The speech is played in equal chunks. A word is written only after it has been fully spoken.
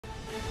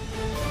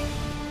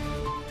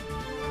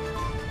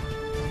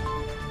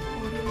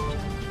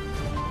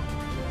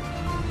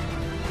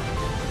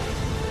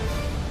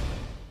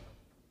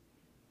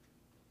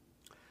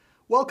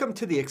Welcome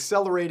to the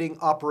Accelerating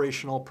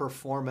Operational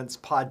Performance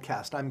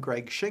podcast. I'm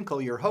Greg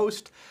Schinkel, your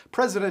host,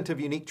 president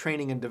of Unique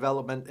Training and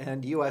Development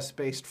and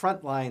US-based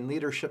Frontline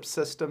Leadership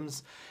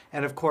Systems.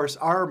 And of course,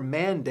 our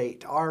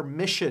mandate, our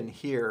mission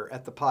here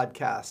at the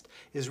podcast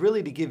is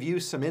really to give you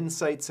some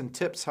insights and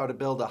tips how to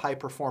build a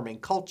high-performing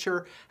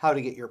culture, how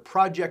to get your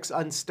projects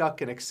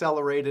unstuck and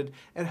accelerated,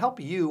 and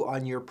help you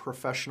on your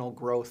professional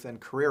growth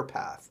and career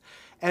path.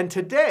 And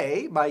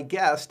today, my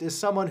guest is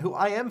someone who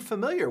I am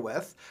familiar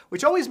with,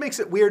 which always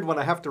makes it weird when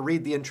I have to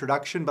read the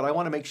introduction, but I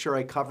want to make sure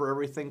I cover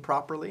everything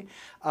properly.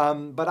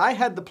 But I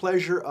had the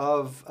pleasure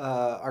of,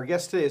 our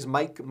guest today is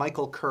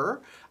Michael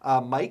Kerr.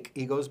 Mike,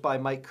 he goes by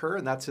Mike Kerr,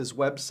 and that's his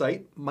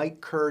website,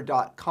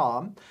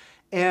 mikekerr.com.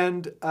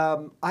 And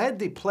I had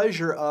the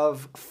pleasure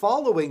of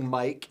following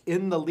Mike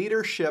in the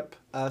leadership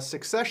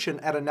succession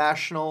at a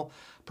national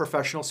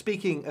professional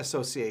speaking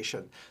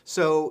association.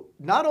 So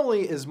not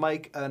only is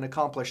Mike an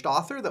accomplished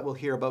author that we'll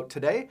hear about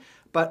today,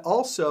 but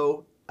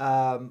also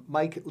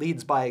Mike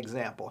leads by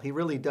example. He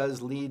really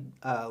does lead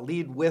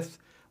with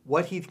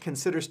what he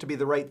considers to be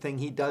the right thing.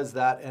 He does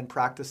that and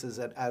practices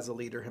it as a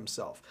leader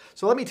himself.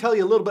 So let me tell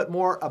you a little bit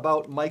more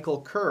about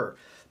Michael Kerr.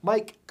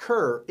 Mike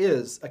Kerr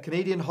is a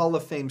Canadian Hall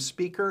of Fame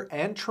speaker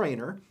and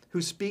trainer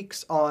who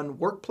speaks on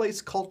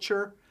workplace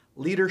culture,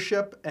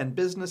 leadership, and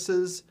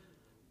businesses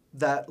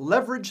that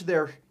leverage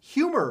their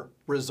humor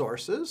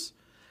resources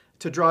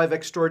to drive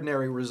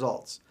extraordinary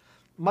results.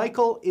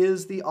 Michael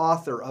is the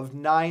author of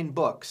 9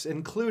 books,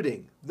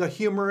 including The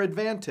Humor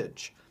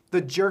Advantage,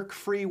 The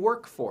Jerk-Free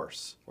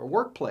Workforce or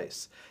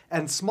Workplace,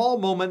 and Small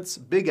Moments,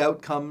 Big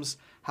Outcomes,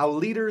 How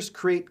Leaders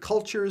Create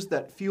Cultures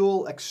That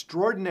Fuel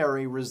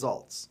Extraordinary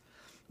Results.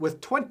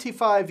 With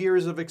 25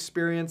 years of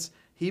experience,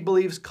 he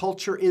believes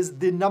culture is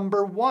the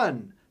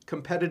 #1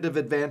 competitive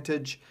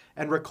advantage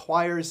and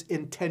requires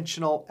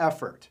intentional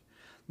effort.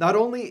 Not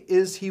only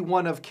is he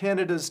one of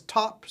Canada's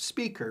top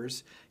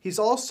speakers, he's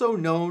also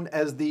known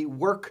as the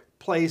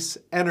Workplace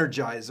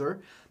Energizer,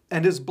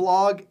 and his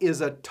blog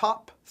is a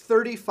top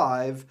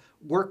 35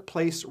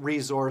 workplace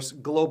resource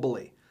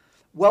globally.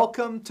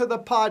 Welcome to the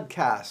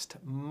podcast,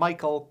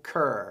 Michael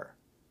Kerr.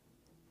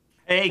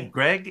 Hey,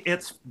 Greg,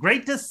 it's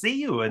great to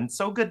see you and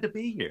so good to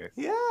be here.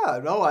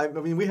 Yeah, no, I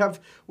mean, we have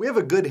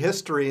a good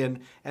history,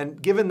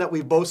 and given that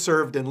we've both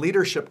served in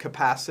leadership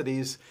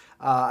capacities,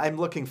 I'm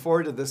looking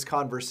forward to this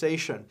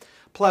conversation.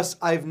 Plus,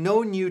 I've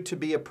known you to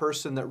be a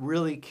person that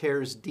really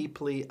cares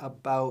deeply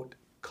about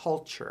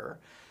culture.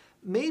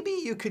 Maybe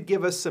you could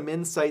give us some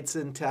insights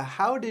into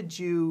how did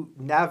you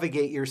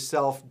navigate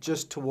yourself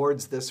just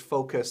towards this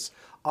focus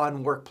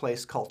on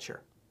workplace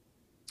culture?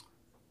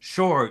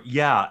 Sure,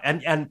 yeah.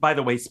 And by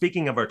the way,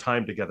 speaking of our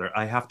time together,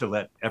 I have to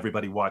let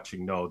everybody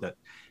watching know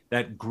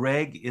that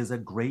Greg is a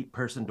great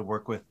person to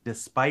work with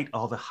despite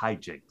all the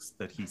hijinks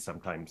that he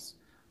sometimes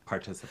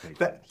participates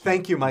in.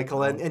 Thank you,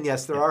 Michael. And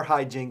yes, there are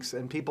hijinks,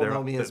 and people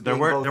know me as being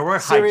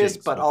both serious,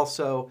 but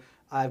also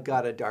I've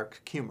got a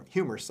dark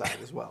humor side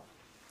as well.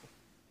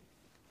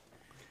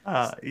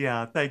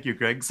 Yeah, thank you,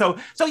 Greg. So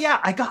yeah,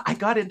 I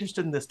got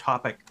interested in this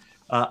topic.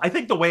 I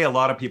think the way a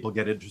lot of people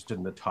get interested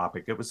in the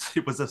topic, it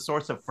was a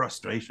source of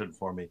frustration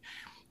for me.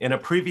 In a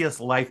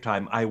previous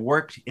lifetime, I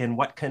worked in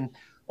what can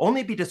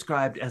only be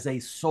described as a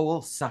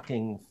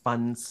soul-sucking,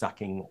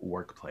 fun-sucking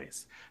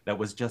workplace that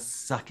was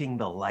just sucking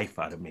the life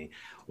out of me.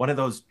 One of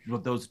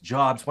those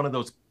jobs, one of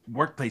those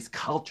workplace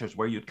cultures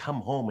where you'd come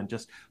home and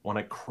just want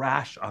to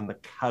crash on the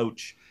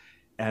couch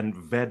and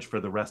veg for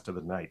the rest of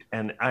the night.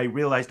 And I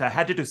realized I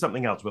had to do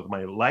something else with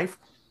my life.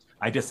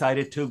 I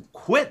decided to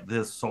quit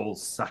this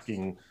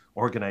soul-sucking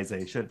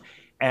organization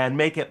and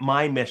make it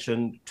my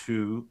mission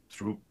to,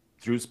 through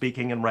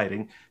speaking and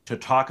writing, to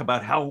talk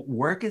about how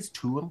work is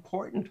too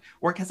important.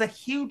 Work has a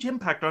huge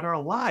impact on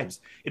our lives.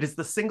 It is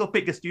the single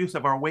biggest use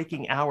of our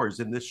waking hours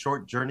in this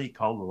short journey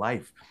called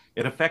life.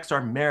 It affects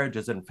our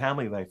marriages and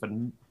family life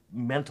and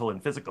mental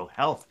and physical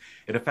health.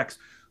 It affects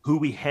who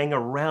we hang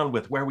around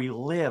with, where we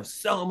live,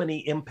 so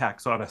many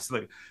impacts on us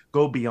that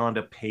go beyond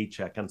a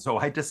paycheck. And so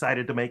I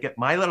decided to make it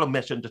my little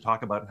mission to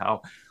talk about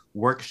how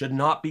work should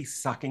not be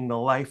sucking the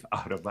life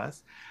out of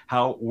us,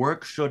 how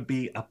work should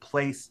be a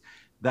place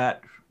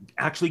that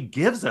actually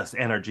gives us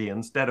energy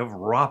instead of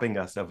robbing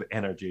us of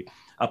energy,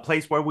 a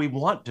place where we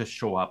want to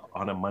show up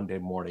on a Monday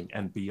morning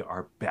and be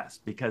our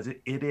best, because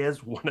it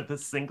is one of the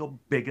single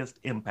biggest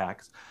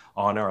impacts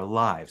on our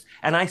lives.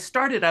 And I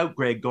started out,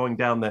 Greg, going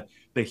down the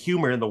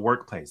humor in the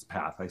workplace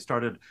path. I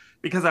started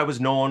because I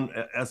was known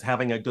as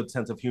having a good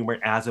sense of humor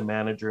as a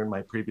manager in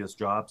my previous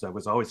jobs. I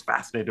was always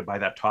fascinated by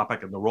that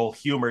topic and the role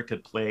humor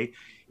could play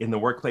in the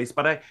workplace.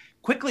 But I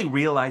quickly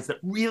realized that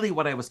really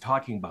what I was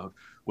talking about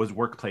was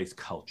workplace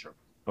culture.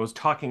 I was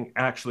talking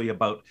actually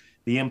about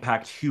the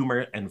impact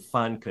humor and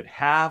fun could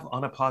have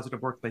on a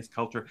positive workplace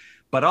culture,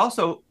 but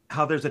also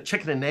how there's a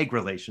chicken and egg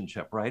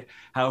relationship, right?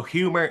 How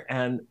humor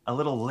and a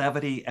little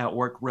levity at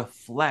work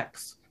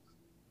reflects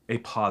a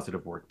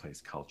positive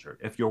workplace culture.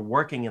 If you're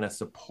working in a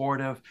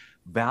supportive,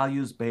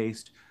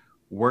 values-based,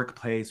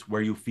 workplace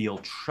where you feel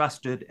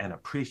trusted and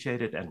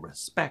appreciated and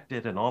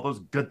respected and all those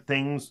good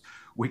things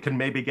we can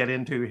maybe get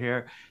into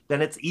here,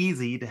 then it's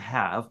easy to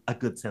have a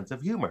good sense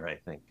of humor, I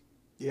think.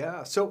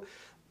 Yeah. So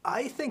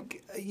I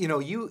think,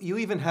 you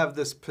even have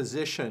this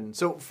position.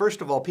 So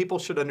first of all, people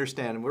should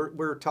understand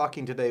we're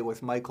talking today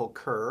with Michael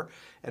Kerr,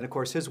 and of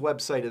course his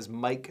website is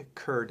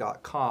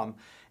mikekerr.com.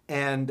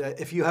 And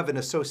if you have an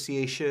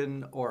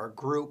association or a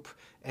group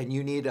and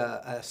you need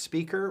a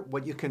speaker,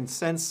 what you can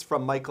sense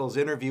from Michael's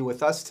interview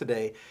with us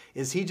today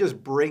is he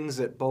just brings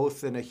it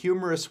both in a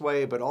humorous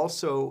way, but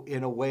also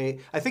in a way,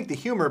 I think the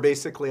humor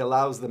basically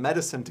allows the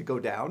medicine to go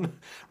down,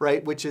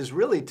 right? Which is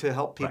really to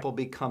help people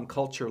become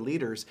culture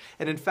leaders.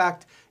 And in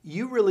fact,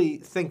 you really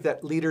think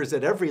that leaders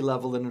at every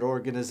level in an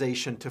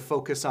organization to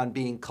focus on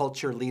being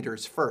culture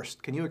leaders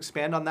first. Can you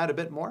expand on that a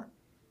bit more?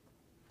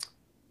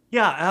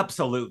 Yeah,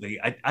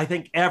 absolutely. I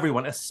think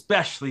everyone,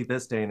 especially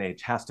this day and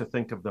age, has to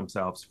think of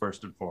themselves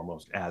first and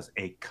foremost as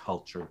a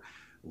culture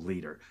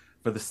leader.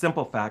 For the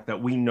simple fact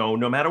that we know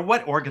no matter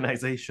what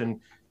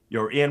organization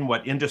you're in,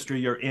 what industry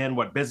you're in,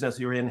 what business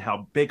you're in,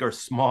 how big or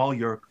small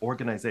your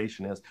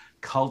organization is,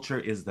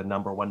 culture is the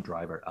number one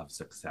driver of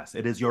success.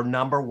 It is your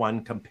number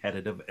one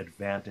competitive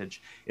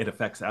advantage. It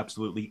affects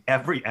absolutely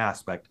every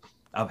aspect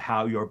of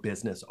how your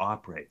business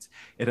operates.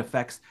 It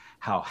affects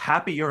how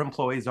happy your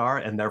employees are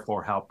and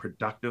therefore how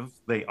productive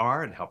they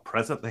are and how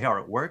present they are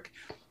at work.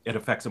 It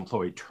affects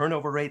employee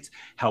turnover rates,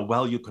 how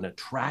well you can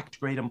attract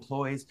great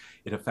employees.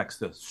 It affects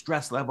the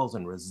stress levels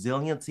and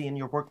resiliency in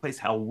your workplace,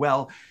 how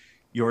well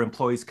your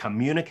employees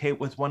communicate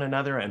with one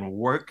another and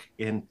work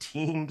in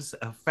teams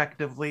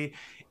effectively.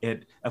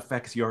 It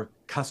affects your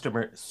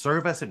customer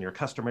service and your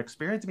customer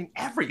experience. I mean,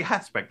 every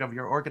aspect of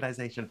your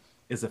organization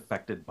is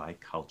affected by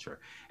culture.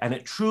 And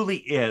it truly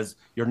is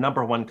your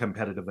number one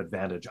competitive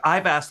advantage.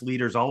 I've asked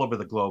leaders all over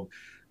the globe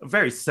a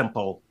very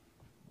simple,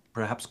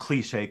 perhaps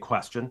cliche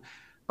question,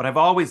 but I've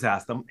always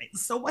asked them,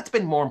 so what's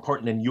been more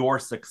important in your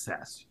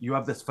success? You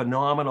have this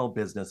phenomenal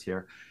business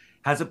here.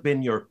 Has it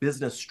been your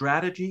business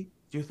strategy,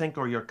 do you think,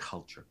 or your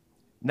culture?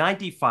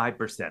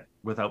 95%,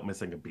 without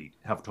missing a beat,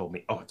 have told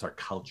me, oh, it's our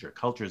culture.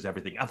 Culture is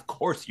everything. Of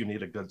course, you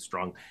need a good,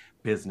 strong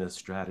business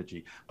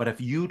strategy. But if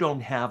you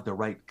don't have the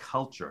right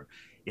culture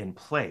in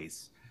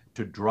place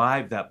to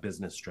drive that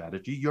business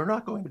strategy, you're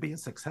not going to be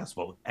as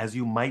successful as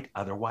you might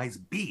otherwise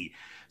be.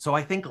 So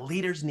I think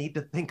leaders need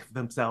to think of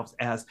themselves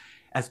as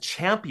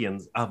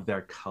champions of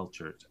their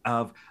cultures,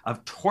 of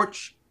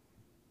torch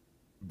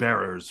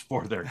bearers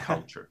for their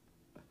culture.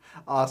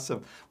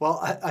 Awesome.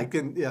 Well, I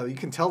can, you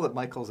can tell that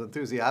Michael's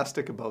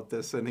enthusiastic about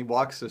this and he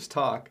walks his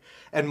talk.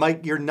 And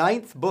Mike, your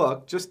ninth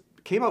book just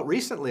came out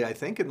recently, I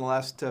think, in the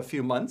last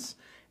few months.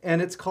 And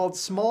it's called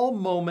Small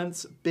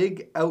Moments,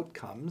 Big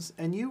Outcomes.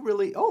 And you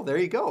really, oh, there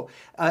you go.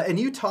 And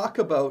you talk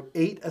about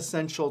 8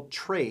 essential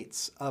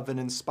traits of an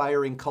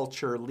inspiring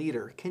culture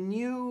leader. Can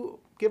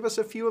you give us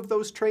a few of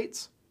those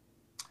traits?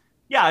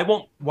 Yeah, I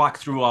won't walk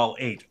through all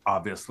 8,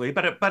 obviously,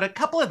 but a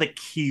couple of the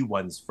key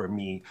ones for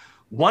me.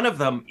 One of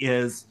them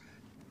is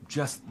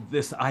just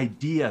this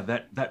idea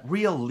that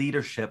real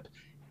leadership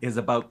is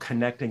about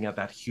connecting at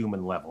that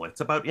human level.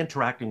 It's about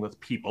interacting with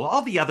people.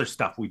 All the other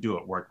stuff we do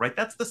at work, right?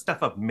 That's the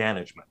stuff of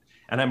management.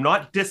 And I'm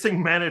not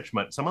dissing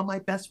management. Some of my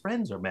best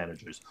friends are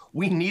managers.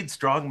 We need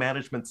strong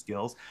management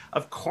skills.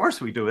 Of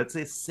course we do. It's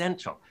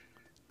essential.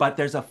 But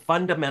there's a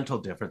fundamental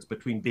difference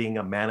between being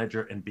a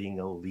manager and being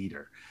a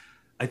leader.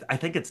 I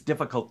think it's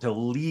difficult to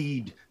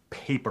lead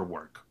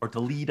paperwork or to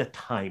lead a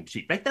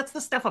timesheet, right? That's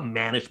the stuff of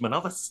management,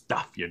 all the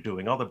stuff you're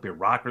doing, all the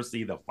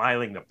bureaucracy, the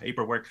filing, the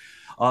paperwork,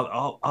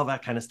 all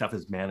that kind of stuff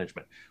is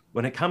management.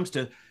 When it comes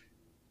to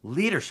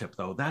leadership,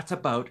 though, that's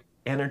about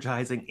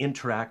energizing,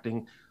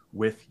 interacting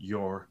with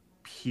your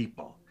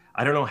people.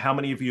 I don't know how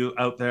many of you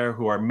out there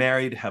who are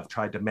married have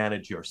tried to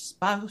manage your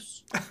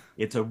spouse.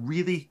 It's a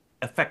really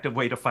effective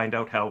way to find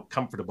out how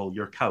comfortable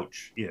your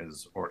couch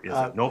is or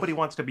isn't. Nobody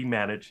wants to be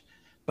managed,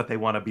 but they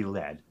want to be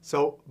led.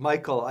 So,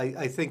 Michael,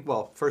 I think,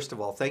 well, first of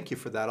all, thank you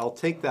for that. I'll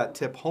take that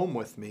tip home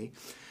with me.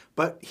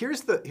 But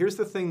here's the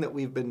thing that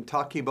we've been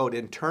talking about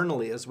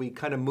internally as we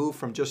kind of move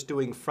from just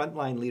doing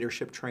frontline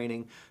leadership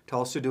training to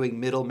also doing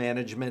middle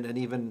management and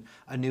even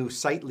a new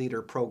site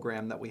leader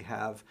program that we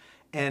have.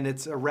 And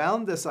it's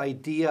around this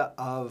idea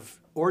of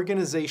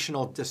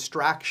organizational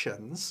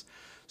distractions.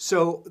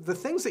 So the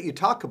things that you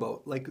talk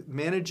about, like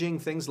managing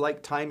things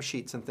like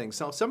timesheets and things.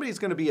 So somebody's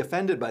going to be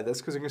offended by this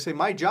because they're going to say,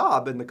 my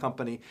job in the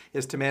company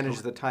is to manage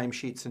the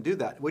timesheets and do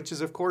that, which is,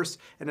 of course,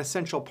 an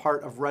essential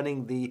part of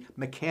running the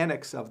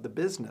mechanics of the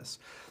business.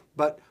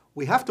 But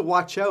we have to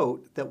watch out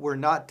that we're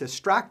not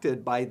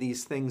distracted by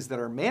these things that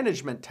are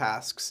management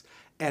tasks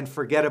and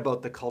forget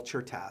about the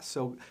culture tasks.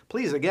 So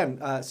please,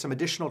 again, some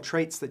additional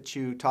traits that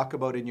you talk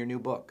about in your new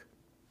book.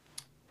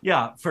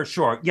 Yeah, for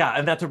sure. Yeah,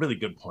 and that's a really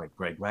good point,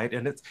 Greg, right?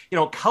 And it's,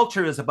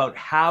 culture is about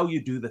how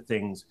you do the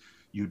things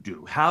you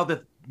do,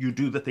 you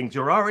do the things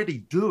you're already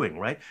doing,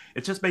 right?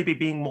 It's just maybe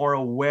being more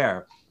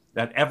aware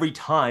that every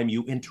time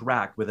you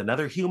interact with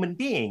another human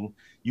being,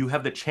 you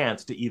have the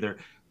chance to either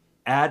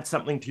add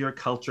something to your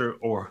culture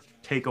or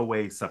take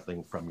away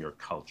something from your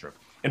culture.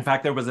 In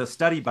fact, there was a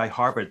study by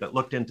Harvard that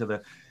looked into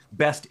the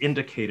best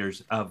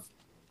indicators of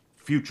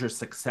future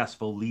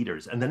successful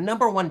leaders. And the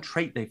number one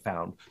trait they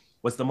found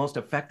was the most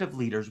effective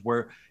leaders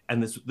were,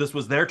 and this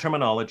was their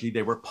terminology,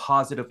 they were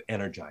positive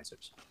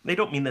energizers. They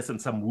don't mean this in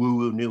some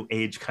woo-woo new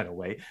age kind of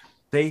way.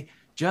 They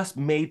just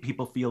made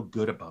people feel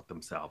good about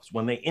themselves.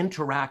 When they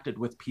interacted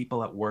with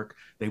people at work,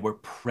 they were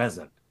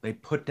present. They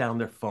put down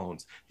their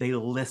phones. They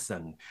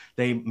listened.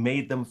 They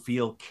made them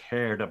feel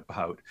cared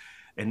about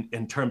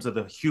in terms of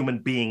the human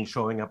being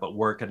showing up at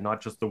work and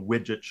not just the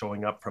widget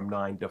showing up from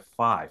 9 to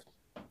 5.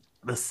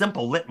 The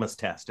simple litmus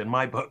test in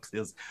my books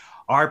is,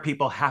 are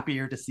people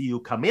happier to see you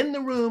come in the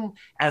room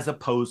as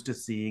opposed to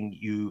seeing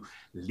you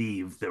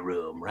leave the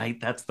room, right?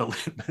 That's the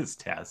litmus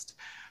test.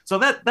 So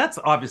that's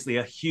obviously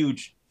a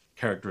huge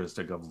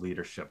characteristic of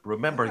leadership.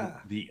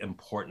 Remember the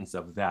importance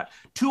of that.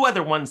 Two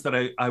other ones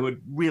that I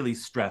would really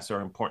stress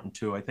are important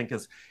too, I think,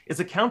 is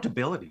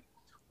accountability.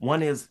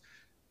 One is,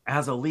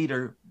 as a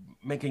leader,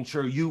 making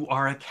sure you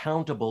are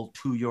accountable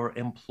to your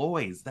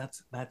employees.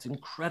 That's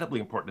incredibly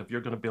important if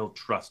you're going to build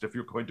trust, if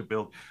you're going to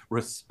build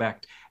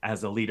respect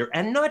as a leader,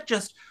 and not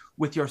just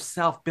with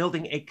yourself,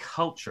 building a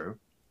culture,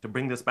 to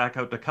bring this back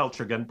out to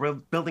culture again,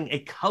 building a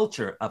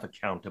culture of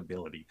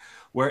accountability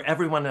where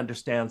everyone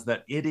understands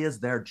that it is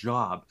their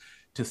job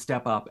to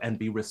step up and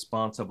be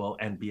responsible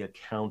and be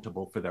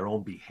accountable for their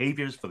own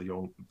behaviors, for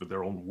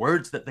their own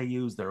words that they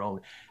use, their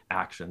own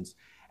actions.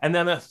 And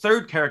then a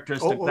third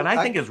characteristic that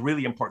I think is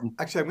really important.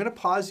 Actually, I'm going to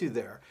pause you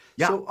there.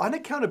 Yeah. So on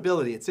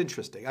accountability, it's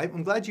interesting.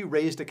 I'm glad you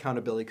raised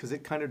accountability because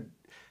it kind of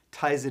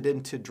ties it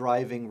into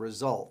driving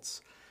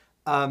results.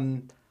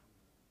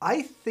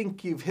 I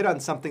think you've hit on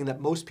something that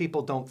most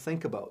people don't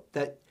think about,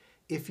 that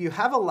if you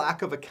have a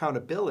lack of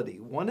accountability,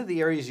 one of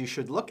the areas you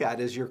should look at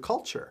is your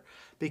culture.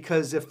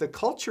 Because if the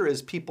culture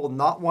is people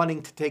not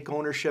wanting to take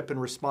ownership and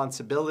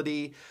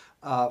responsibility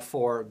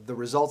for the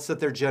results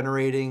that they're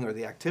generating or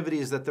the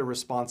activities that they're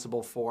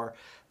responsible for,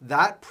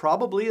 that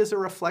probably is a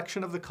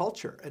reflection of the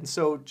culture. And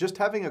so just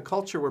having a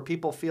culture where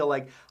people feel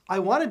like, I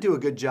want to do a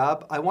good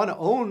job, I want to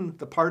own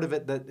the part of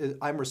it that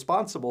I'm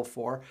responsible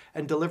for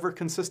and deliver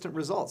consistent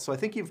results. So I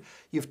think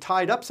you've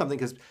tied up something,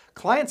 because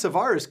clients of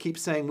ours keep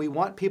saying we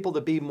want people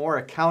to be more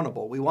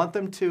accountable. We want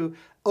them to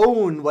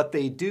own what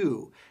they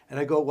do. And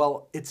I go,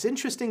 well, it's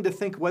interesting to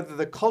think whether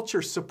the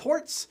culture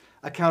supports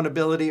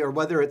accountability or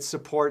whether it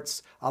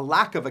supports a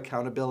lack of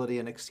accountability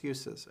and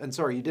excuses. And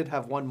sorry, you did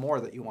have one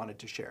more that you wanted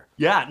to share.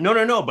 Yeah,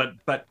 no,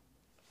 but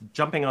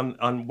jumping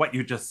on what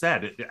you just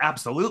said,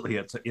 absolutely,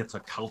 it's a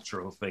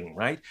cultural thing,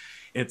 right?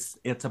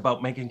 It's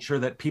about making sure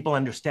that people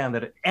understand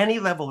that at any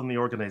level in the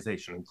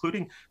organization,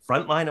 including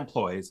frontline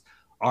employees,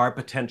 are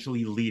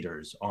potentially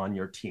leaders on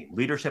your team.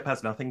 Leadership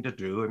has nothing to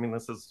do, I mean,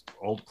 this is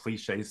old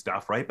cliche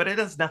stuff, right? But it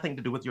has nothing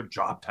to do with your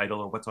job title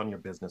or what's on your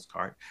business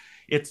card.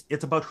 It's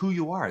about who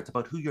you are. It's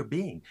about who you're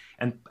being.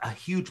 And a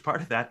huge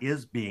part of that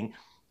is being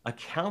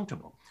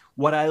accountable.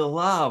 What I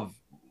love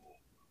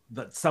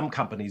that some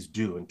companies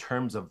do in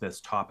terms of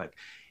this topic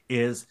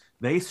is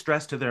they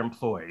stress to their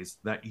employees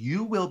that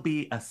you will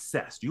be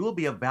assessed, you will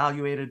be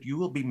evaluated, you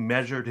will be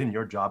measured in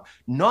your job,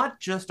 not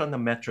just on the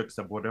metrics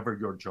of whatever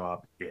your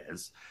job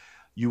is.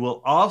 You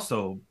will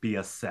also be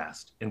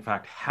assessed. In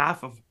fact,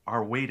 half of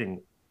our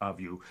weighting of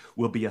you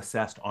will be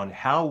assessed on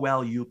how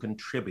well you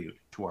contribute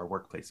to our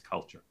workplace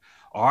culture.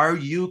 Are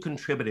you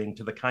contributing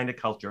to the kind of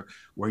culture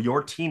where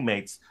your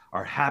teammates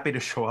are happy to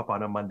show up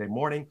on a Monday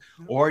morning,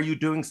 or are you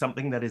doing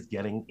something that is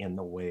getting in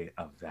the way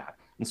of that?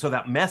 And so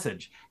that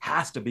message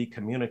has to be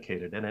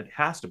communicated, and it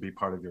has to be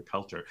part of your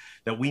culture,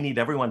 that we need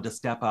everyone to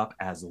step up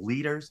as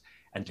leaders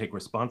and take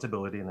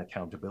responsibility and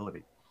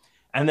accountability.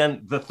 And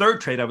then the third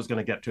trait I was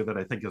going to get to that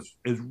I think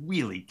is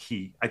really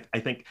key. I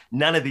think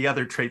none of the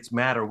other traits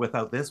matter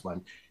without this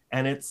one,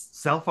 and it's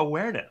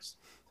self-awareness.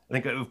 I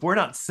think if we're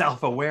not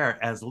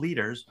self-aware as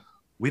leaders,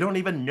 we don't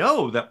even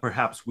know that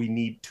perhaps we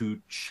need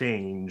to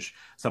change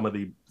some of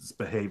these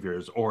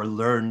behaviors or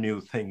learn new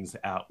things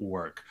at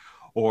work,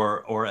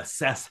 or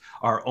assess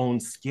our own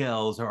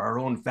skills or our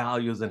own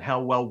values and how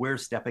well we're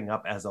stepping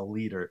up as a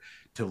leader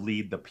to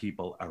lead the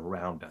people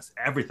around us.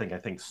 Everything, I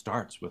think,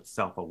 starts with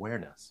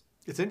self-awareness.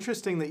 It's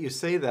interesting that you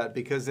say that,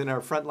 because in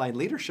our frontline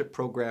leadership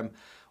program,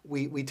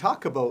 we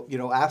talk about,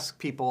 ask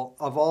people,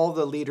 of all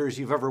the leaders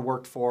you've ever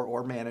worked for,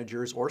 or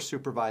managers or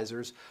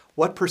supervisors,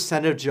 what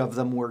percentage of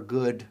them were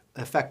good,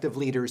 effective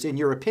leaders in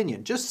your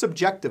opinion, just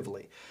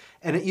subjectively?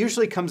 And it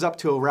usually comes up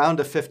to around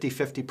a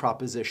 50-50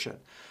 proposition.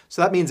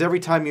 So that means every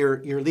time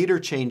your leader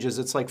changes,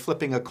 it's like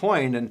flipping a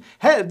coin, and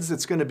heads,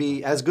 it's going to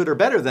be as good or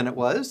better than it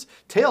was.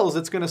 Tails,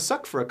 it's going to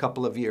suck for a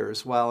couple of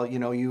years while,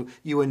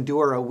 you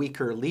endure a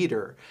weaker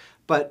leader.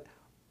 But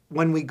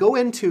when we go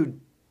into,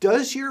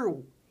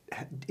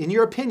 in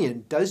your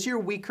opinion, does your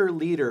weaker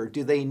leader,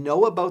 do they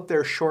know about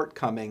their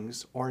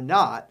shortcomings or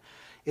not?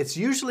 It's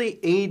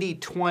usually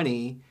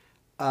 80-20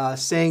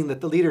 saying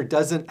that the leader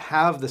doesn't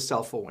have the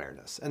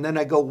self-awareness. And then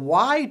I go,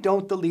 why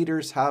don't the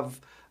leaders have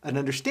an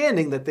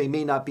understanding that they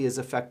may not be as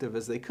effective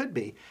as they could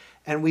be?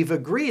 And we've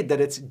agreed that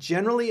it's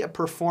generally a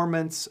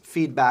performance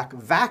feedback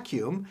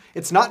vacuum.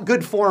 It's not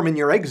good form in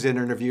your exit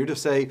interview to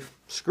say,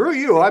 screw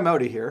you, I'm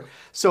out of here.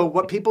 So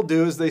what people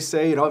do is they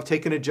say, you know, I've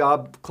taken a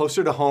job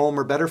closer to home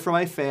or better for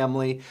my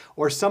family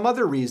or some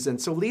other reason.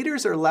 So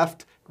leaders are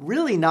left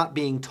really not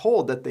being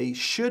told that they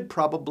should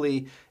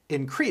probably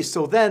increase.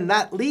 So then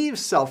that leaves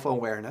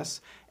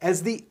self-awareness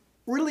as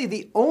really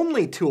the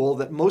only tool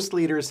that most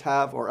leaders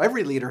have, or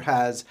every leader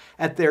has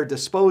at their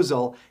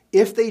disposal,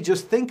 if they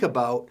just think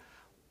about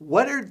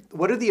what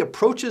are the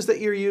approaches that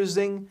you're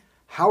using,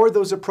 how are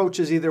those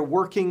approaches either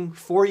working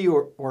for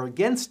you or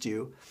against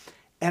you.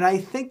 And I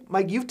think,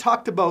 Mike, you've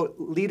talked about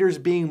leaders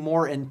being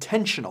more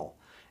intentional.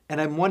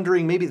 And I'm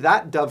wondering maybe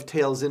that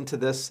dovetails into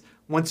this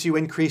once you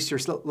increase your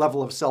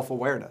level of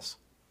self-awareness.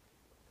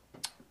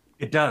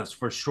 It does,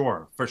 for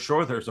sure. For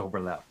sure, there's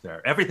overlap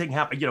there. Everything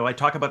happens. You know, I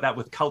talk about that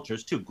with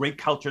cultures too. Great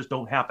cultures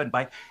don't happen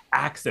by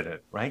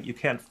accident, right? You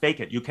can't fake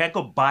it. You can't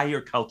go buy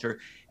your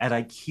culture at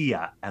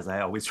IKEA, as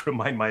I always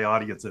remind my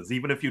audiences.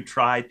 Even if you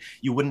tried,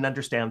 you wouldn't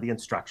understand the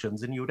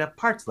instructions and you would have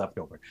parts left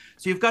over.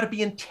 So you've got to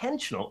be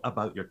intentional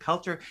about your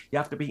culture. You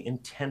have to be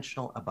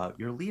intentional about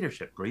your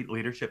leadership. Great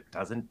leadership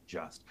doesn't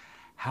just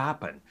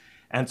happen.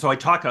 And so I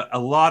talk a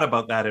lot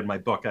about that in my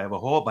book. I have a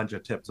whole bunch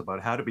of tips about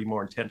how to be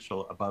more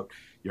intentional about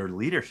your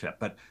leadership,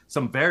 but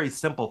some very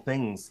simple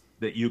things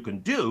that you can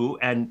do,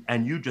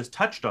 and you just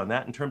touched on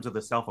that in terms of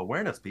the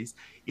self-awareness piece,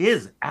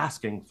 is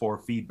asking for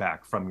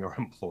feedback from your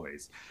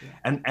employees.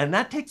 Yeah. And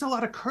that takes a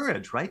lot of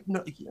courage, right?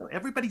 You know,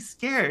 everybody's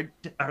scared,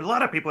 or a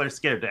lot of people are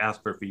scared to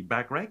ask for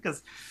feedback, right?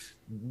 Because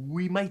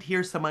we might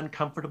hear some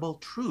uncomfortable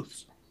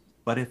truths.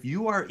 But if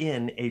you are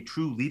in a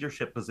true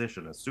leadership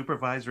position, a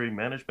supervisory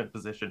management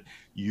position,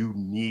 you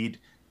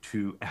need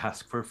to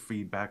ask for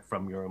feedback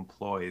from your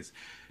employees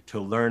to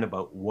learn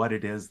about what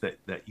it is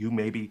that you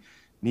maybe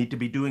need to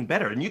be doing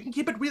better. And you can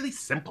keep it really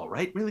simple,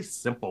 right? Really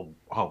simple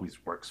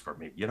always works for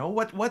me. You know,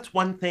 what's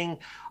one thing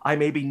I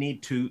maybe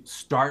need to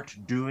start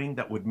doing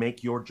that would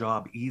make your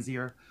job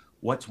easier?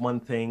 What's one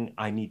thing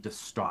I need to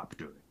stop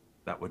doing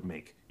that would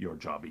make your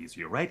job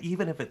easier, right?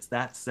 Even if it's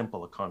that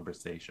simple a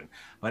conversation,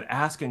 but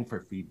asking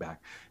for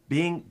feedback,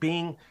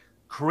 being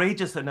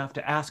courageous enough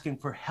to asking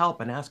for help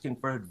and asking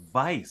for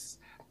advice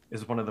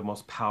is one of the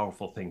most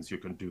powerful things you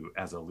can do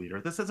as a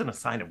leader. This isn't a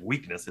sign of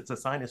weakness, it's a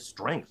sign of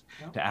strength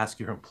to ask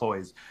your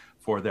employees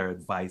for their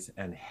advice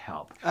and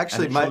help.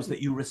 Actually, and it shows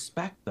that you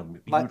respect them,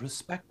 you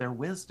respect their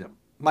wisdom.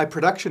 My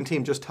production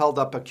team just held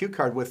up a cue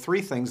card with 3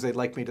 things they'd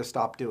like me to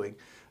stop doing.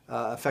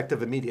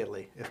 Effective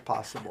immediately, if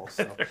possible.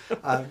 So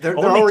they're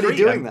already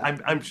doing that.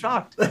 I'm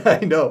shocked. I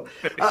know.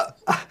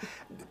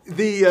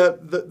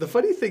 The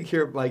funny thing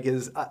here, Mike,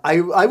 is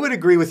I would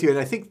agree with you, and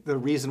I think the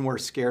reason we're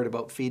scared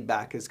about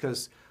feedback is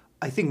because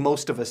I think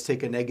most of us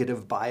take a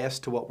negative bias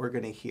to what we're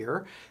going to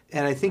hear.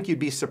 And I think you'd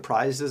be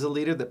surprised as a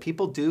leader that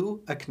people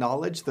do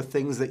acknowledge the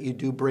things that you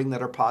do bring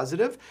that are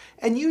positive.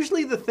 And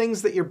usually the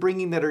things that you're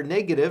bringing that are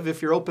negative,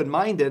 if you're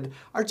open-minded,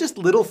 are just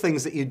little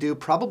things that you do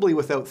probably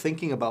without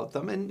thinking about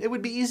them. And it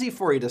would be easy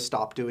for you to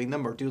stop doing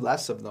them or do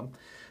less of them.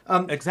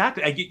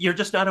 Exactly. You're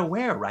just not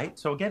aware, right?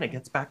 So again, it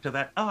gets back to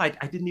that, I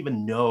didn't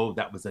even know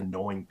that was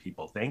annoying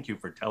people. Thank you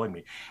for telling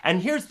me.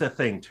 And here's the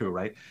thing too,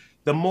 right?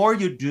 The more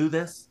you do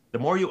this, the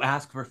more you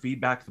ask for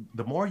feedback,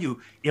 the more you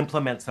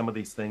implement some of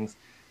these things,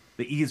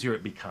 the easier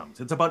it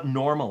becomes. It's about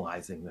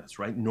normalizing this,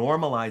 right?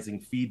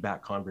 Normalizing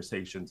feedback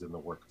conversations in the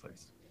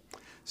workplace.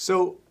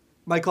 So,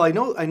 Michael, I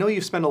know you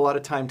spend a lot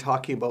of time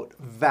talking about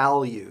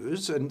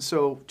values. And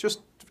so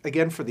just,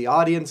 again, for the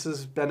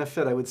audience's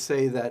benefit, I would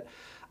say that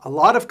a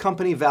lot of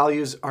company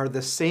values are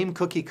the same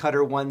cookie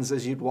cutter ones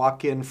as you'd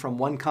walk in from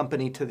one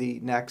company to the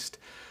next.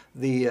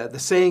 The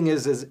saying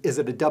is it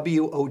a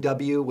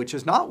WOW, which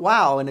is not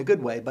wow in a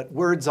good way, but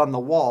words on the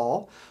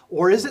wall?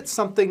 Or is it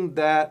something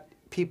that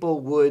people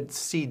would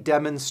see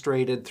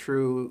demonstrated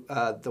through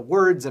the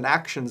words and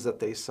actions that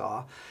they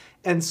saw?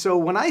 And so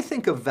when I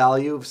think of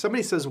value, if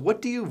somebody says,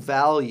 what do you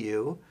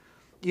value?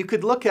 You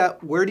could look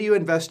at where do you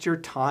invest your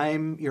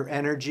time, your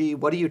energy,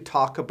 what do you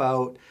talk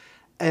about?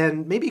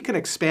 And maybe you can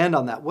expand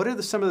on that. What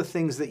are some of the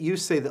things that you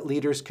say that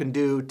leaders can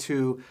do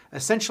to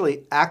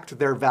essentially act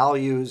their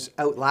values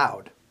out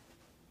loud?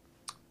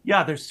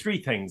 Yeah, there's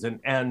 3 things,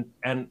 and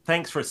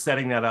thanks for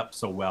setting that up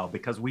so well,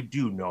 because we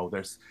do know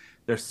there's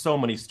so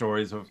many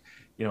stories of,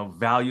 you know,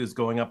 values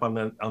going up on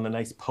the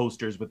nice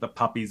posters with the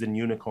puppies and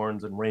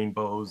unicorns and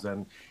rainbows,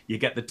 and you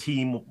get the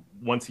team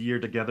once a year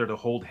together to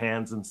hold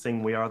hands and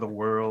sing "We Are the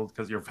World"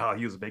 because your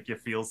values make you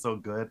feel so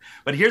good.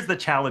 But here's the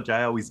challenge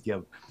I always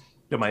give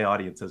to my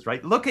audiences,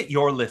 right? Look at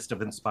your list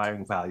of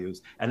inspiring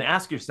values and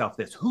ask yourself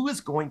this: who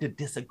is going to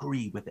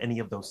disagree with any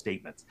of those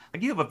statements?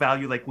 Like, you have a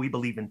value like "we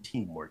believe in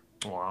teamwork."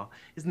 Aw,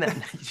 isn't that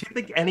nice? Do you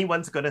think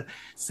anyone's going to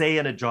say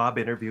in a job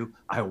interview,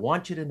 "I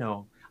want you to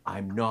know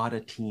I'm not a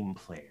team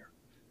player.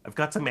 I've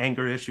got some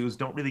anger issues,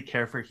 don't really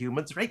care for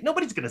humans," right?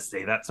 Nobody's going to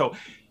say that. So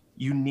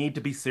you need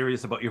to be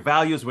serious about your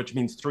values, which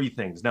means 3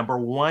 things. Number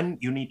 1,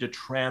 you need to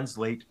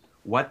translate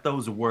what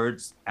those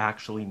words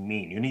actually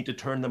mean. You need to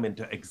turn them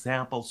into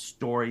examples,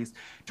 stories,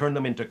 turn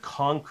them into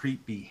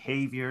concrete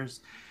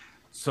behaviors.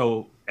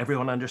 so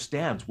everyone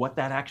understands what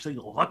that actually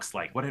looks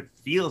like, what it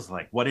feels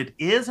like, what it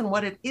is and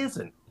what it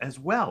isn't as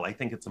well. I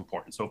think it's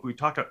important. So if we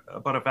talk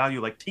about a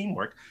value like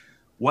teamwork,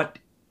 what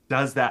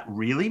does that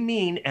really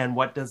mean and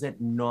what does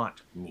it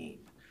not mean?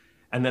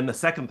 And then the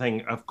second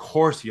thing, of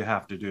course, you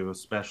have to do,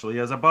 especially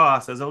as a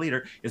boss, as a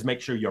leader, is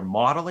make sure you're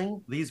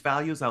modeling these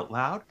values out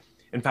loud.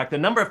 In fact, the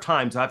number of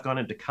times I've gone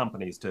into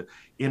companies to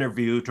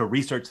interview, to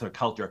research their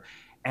culture,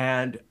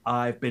 and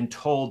I've been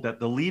told that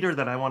the leader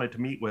that I wanted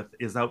to meet with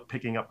is out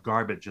picking up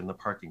garbage in the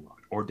parking lot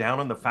or down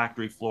on the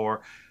factory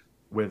floor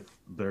with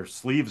their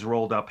sleeves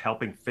rolled up,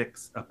 helping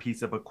fix a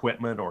piece of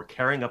equipment or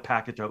carrying a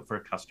package out for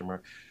a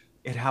customer.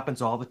 It happens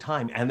all the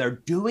time. And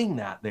they're doing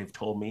that, they've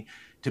told me,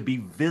 to be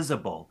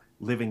visible,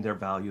 living their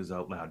values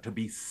out loud, to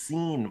be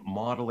seen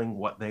modeling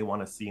what they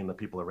want to see in the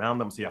people around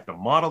them. So you have to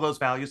model those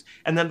values.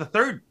 And then the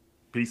third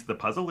piece of the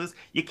puzzle is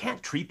you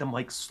can't treat them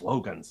like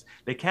slogans.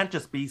 They can't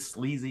just be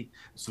sleazy.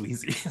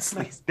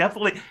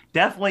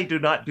 Definitely do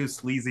not do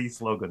sleazy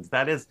slogans.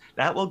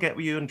 That will get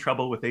you in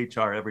trouble with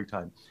HR every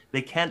time.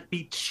 They can't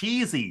be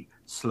cheesy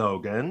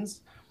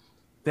slogans.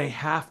 They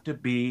have to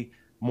be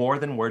more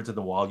than words on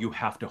the wall. You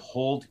have to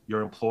hold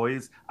your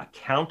employees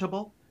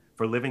accountable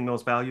for living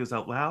those values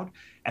out loud,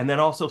 and then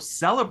also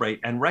celebrate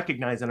and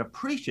recognize and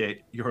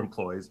appreciate your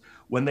employees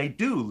when they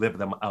do live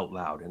them out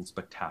loud in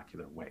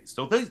spectacular ways.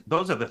 So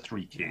those are the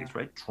three keys,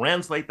 right?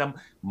 Translate them,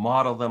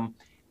 model them,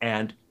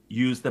 and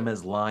use them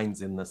as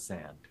lines in the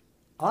sand.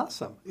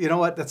 Awesome. You know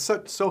what? That's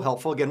so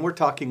helpful. Again, we're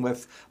talking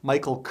with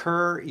Michael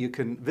Kerr. You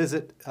can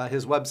visit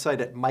his website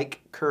at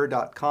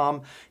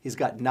mikekerr.com. He's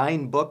got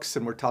 9 books,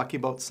 and we're talking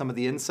about some of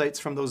the insights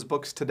from those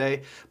books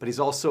today. But he's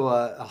also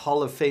a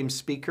Hall of Fame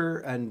speaker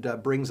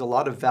and brings a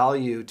lot of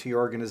value to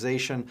your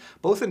organization,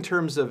 both in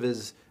terms of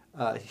his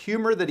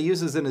humor that he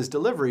uses in his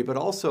delivery, but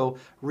also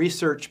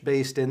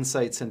research-based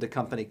insights into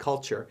company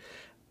culture.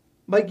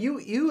 Mike,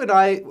 you and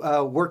I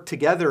work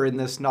together in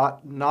this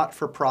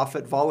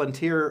not-for-profit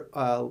volunteer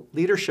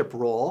leadership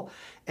role,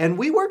 and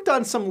we worked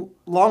on some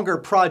longer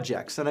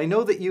projects. And I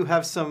know that you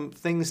have some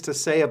things to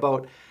say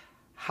about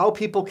how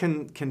people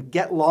can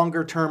get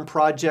longer-term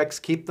projects,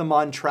 keep them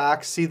on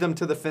track, see them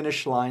to the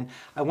finish line.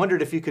 I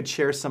wondered if you could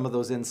share some of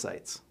those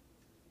insights.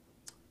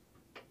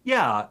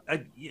 Yeah,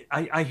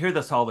 I hear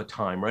this all the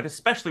time, right?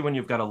 Especially when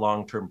you've got a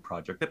long-term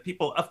project that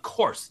people, of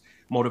course,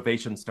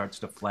 motivation starts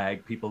to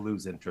flag, people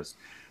lose interest.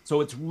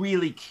 So it's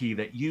really key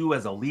that you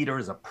as a leader,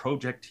 as a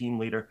project team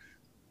leader,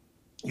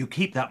 you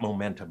keep that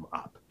momentum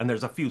up. And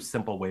there's a few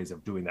simple ways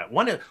of doing that.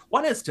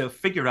 One is to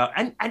figure out,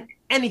 and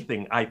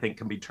anything I think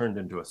can be turned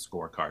into a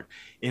scorecard.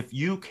 If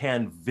you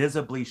can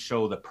visibly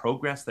show the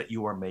progress that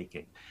you are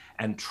making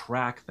and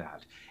track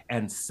that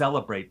and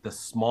celebrate the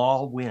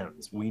small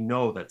wins, we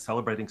know that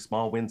celebrating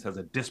small wins has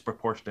a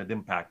disproportionate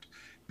impact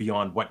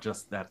beyond what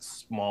just that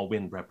small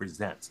win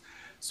represents.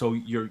 So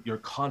you're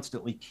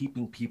constantly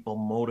keeping people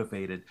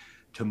motivated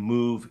to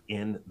move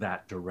in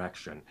that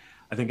direction.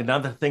 I think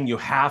another thing you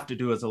have to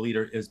do as a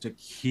leader is to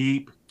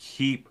keep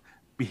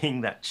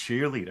being that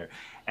cheerleader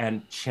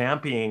and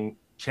championing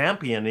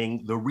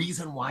the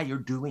reason why you're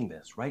doing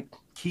this, right?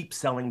 Keep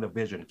selling the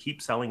vision,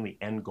 keep selling the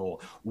end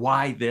goal,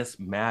 why this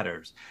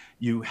matters.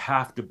 You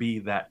have to be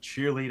that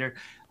cheerleader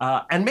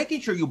and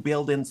making sure you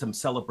build in some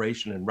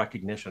celebration and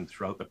recognition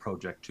throughout the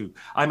project too.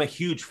 I'm a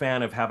huge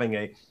fan of having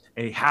a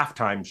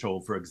halftime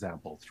show, for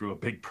example, through a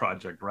big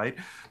project, right?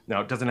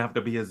 Now, it doesn't have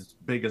to be as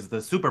big as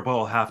the Super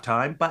Bowl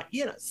halftime, but,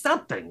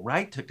 something,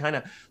 right? To kind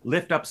of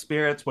lift up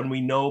spirits when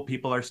we know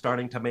people are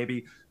starting to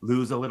maybe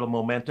lose a little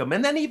momentum.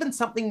 And then even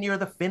something near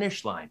the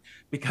finish line,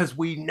 because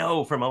we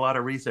know from a lot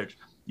of research,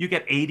 you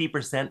get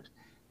 80%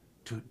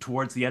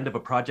 towards the end of a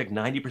project,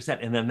 90%.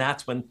 And then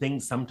that's when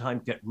things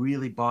sometimes get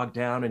really bogged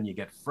down and you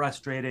get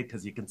frustrated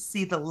because you can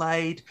see the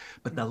light,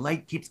 but the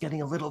light keeps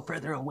getting a little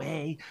further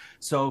away.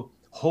 So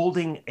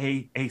holding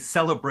a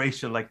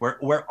celebration, like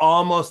we're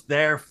almost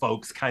there,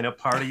 folks, kind of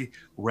party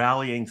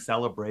rallying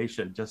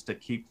celebration just to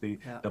keep the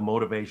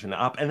motivation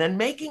up. And then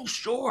making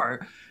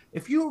sure,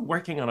 if you're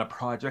working on a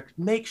project,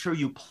 make sure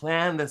you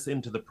plan this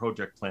into the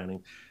project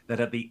planning, that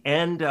at the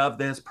end of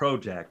this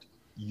project,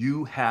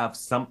 you have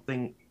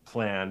something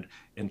planned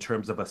in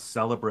terms of a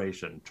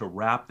celebration to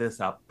wrap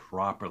this up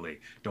properly.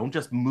 Don't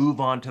just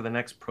move on to the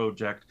next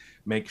project.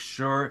 Make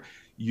sure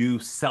you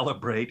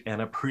celebrate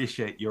and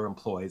appreciate your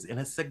employees in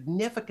a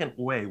significant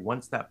way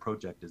once that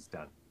project is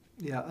done.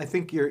 Yeah, I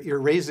think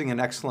you're raising an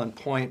excellent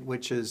point,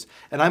 which is,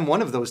 and I'm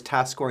one of those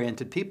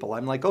task-oriented people.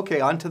 I'm like, okay,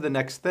 on to the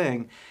next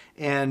thing.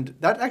 And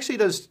that actually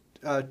does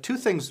two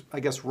things, I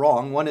guess,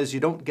 wrong. One is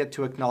you don't get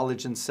to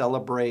acknowledge and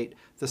celebrate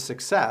the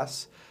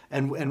success.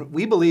 And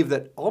we believe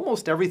that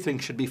almost everything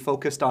should be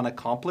focused on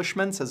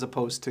accomplishments as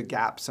opposed to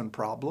gaps and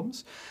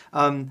problems.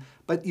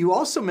 But you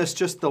also miss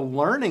just the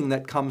learning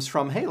that comes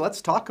from, hey,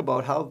 let's talk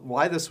about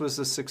why this was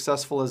as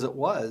successful as it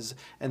was,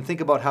 and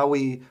think about how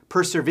we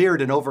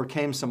persevered and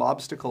overcame some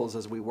obstacles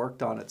as we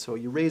worked on it. So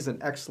you raise an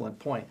excellent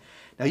point.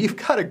 Now, you've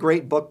got a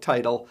great book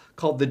title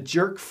called The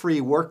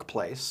Jerk-Free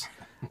Workplace.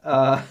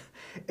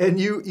 And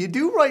you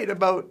do write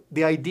about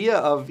the idea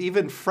of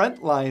even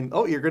frontline.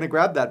 Oh, you're going to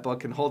grab that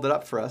book and hold it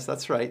up for us.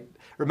 That's right.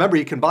 Remember,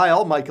 you can buy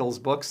all Michael's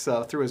books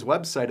through his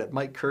website at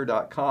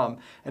mikekerr.com.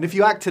 And if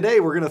you act today,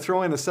 we're going to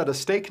throw in a set of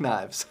steak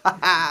knives.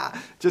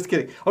 Just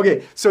kidding.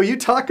 Okay, so you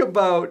talk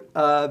about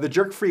the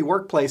jerk-free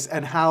workplace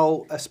and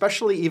how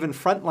especially even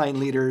frontline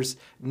leaders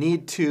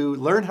need to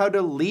learn how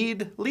to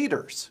lead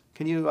leaders.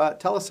 Can you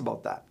tell us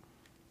about that?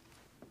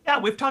 Yeah,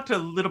 we've talked a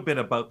little bit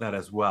about that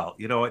as well.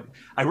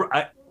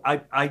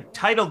 I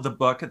titled the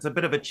book, it's a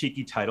bit of a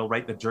cheeky title,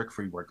 right? The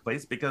Jerk-Free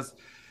Workplace, because,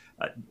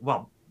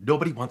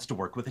 nobody wants to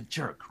work with a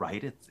jerk,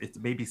 right? It's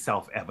maybe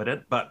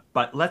self-evident, but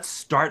let's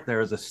start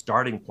there as a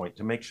starting point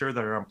to make sure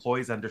that our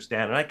employees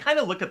understand. And I kind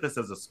of look at this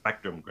as a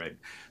spectrum, Greg.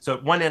 So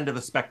at one end of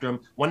the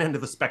spectrum,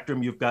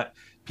 you've got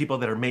people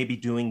that are maybe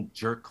doing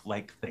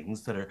jerk-like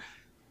things that are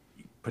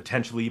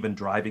potentially even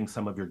driving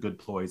some of your good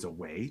employees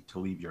away to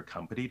leave your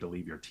company, to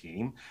leave your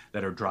team,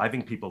 that are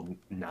driving people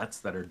nuts,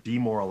 that are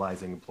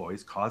demoralizing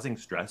employees, causing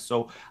stress.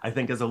 So I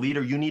think as a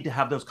leader, you need to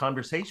have those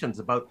conversations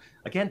about,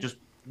 again, just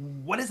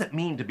what does it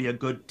mean to be a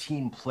good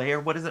team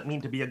player? What does it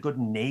mean to be a good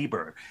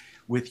neighbor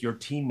with your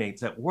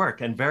teammates at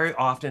work? And very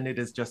often it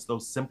is just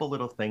those simple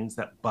little things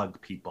that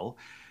bug people.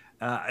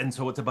 And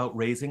so it's about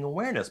raising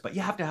awareness, but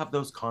you have to have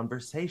those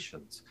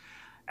conversations.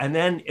 And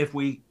then if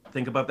we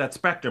think about that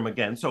spectrum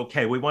again, so,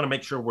 okay, we want to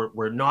make sure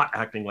we're not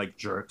acting like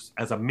jerks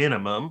as a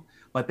minimum,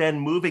 but then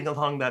moving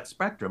along that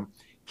spectrum,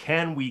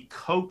 can we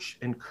coach,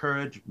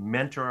 encourage,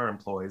 mentor our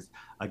employees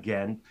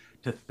again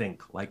to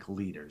think like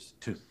leaders,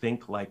 to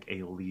think like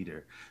a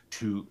leader,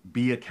 to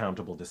be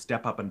accountable, to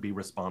step up and be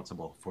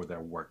responsible for their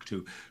work,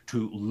 to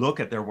look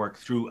at their work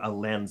through a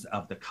lens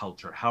of the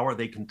culture. How are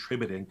they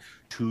contributing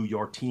to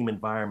your team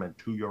environment,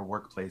 to your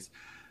workplace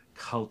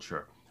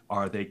culture?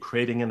 Are they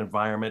creating an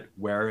environment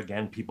where,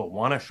 again, people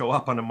want to show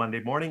up on a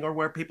Monday morning, or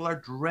where people are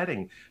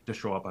dreading to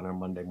show up on a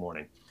Monday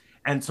morning?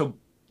 And so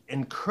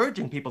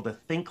encouraging people to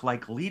think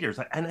like leaders.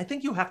 And I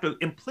think you have to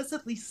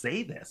implicitly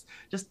say this.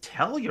 Just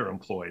tell your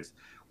employees,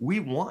 we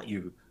want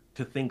you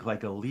to think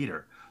like a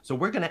leader. So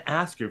we're going to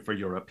ask you for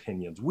your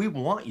opinions. We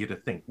want you to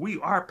think. We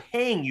are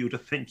paying you to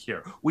think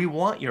here. We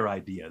want your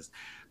ideas.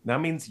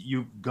 That means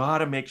you've got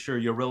to make sure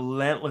you're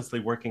relentlessly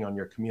working on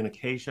your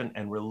communication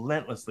and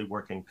relentlessly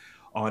working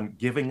on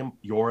giving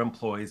your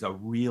employees a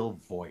real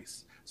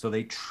voice, so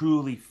they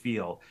truly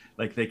feel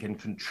like they can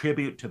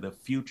contribute to the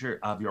future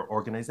of your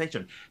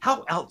organization.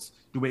 How else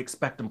do we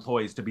expect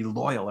employees to be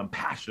loyal and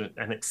passionate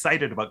and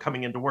excited about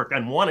coming into work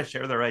and want to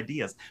share their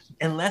ideas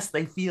unless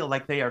they feel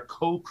like they are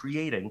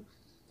co-creating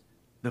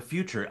the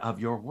future of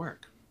your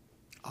work?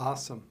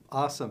 Awesome,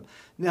 awesome.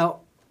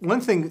 Now, one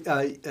thing,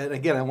 and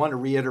again, I want to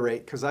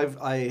reiterate, because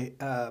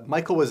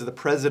Michael was the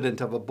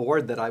president of a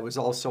board that I was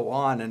also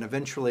on, and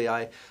eventually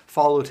I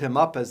followed him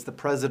up as the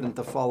president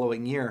the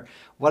following year.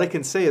 What I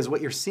can say is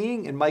what you're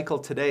seeing in Michael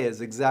today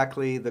is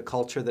exactly the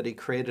culture that he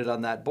created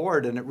on that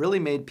board, and it really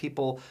made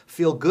people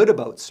feel good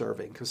about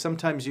serving, because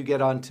sometimes you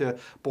get onto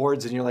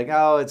boards and you're like,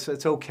 oh, it's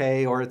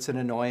okay, or it's an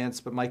annoyance,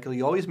 but Michael,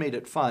 you always made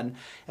it fun.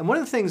 And one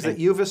of the things that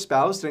you've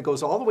espoused, and it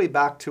goes all the way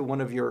back to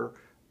one of your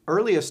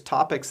earliest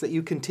topics that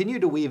you continue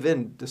to weave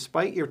in,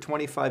 despite your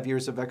 25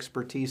 years of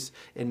expertise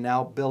in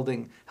now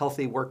building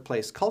healthy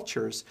workplace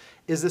cultures,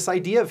 is this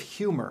idea of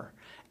humor.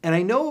 And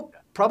I know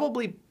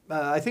probably,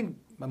 I think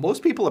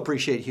most people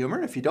appreciate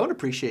humor. If you don't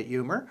appreciate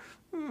humor,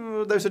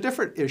 there's a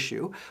different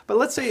issue. But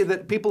let's say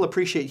that people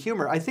appreciate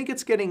humor. I think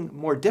it's getting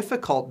more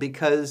difficult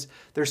because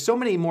there's so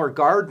many more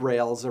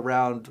guardrails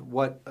around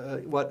what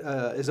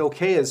is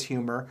okay as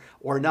humor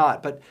or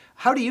not. But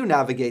how do you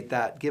navigate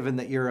that, given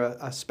that you're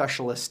a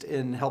specialist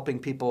in helping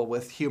people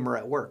with humor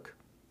at work?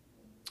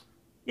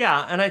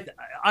 Yeah, and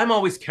I'm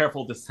always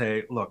careful to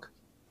say, look,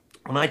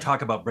 when I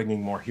talk about bringing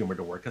more humor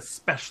to work,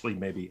 especially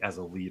maybe as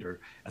a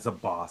leader, as a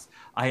boss,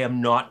 I am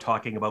not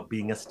talking about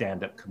being a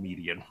stand-up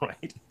comedian,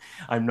 right?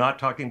 I'm not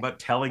talking about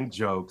telling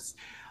jokes.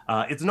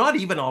 It's not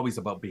even always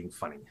about being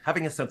funny.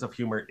 Having a sense of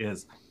humor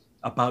is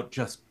about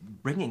just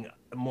bringing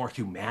more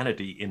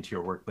humanity into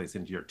your workplace,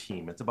 into your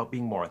team. It's about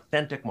being more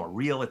authentic, more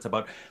real. It's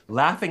about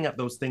laughing at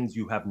those things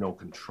you have no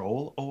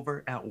control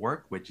over at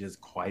work, which is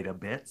quite a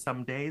bit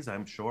some days,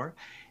 I'm sure.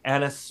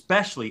 And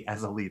especially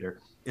as a leader,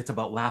 it's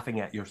about laughing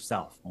at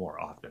yourself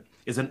more often.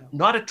 Is it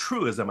not a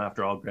truism,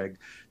 after all, Greg,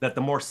 that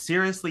the more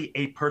seriously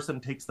a person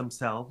takes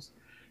themselves,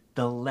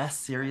 the less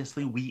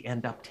seriously we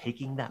end up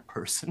taking that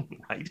person,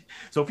 right?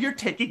 So if you're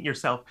taking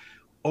yourself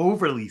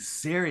overly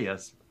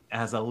serious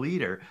as a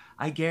leader,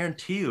 I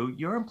guarantee you,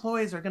 your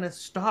employees are going to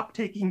stop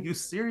taking you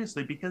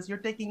seriously because you're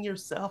taking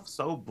yourself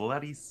so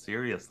bloody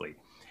seriously.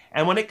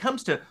 And when it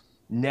comes to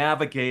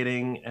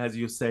navigating, as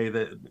you say,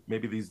 that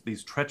maybe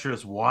these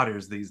treacherous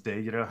waters these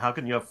days, how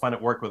can you have fun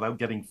at work without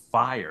getting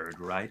fired,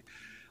 right?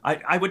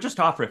 I would just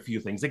offer a few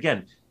things.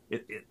 Again,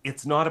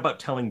 it's not about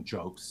telling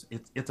jokes.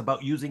 It's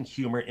about using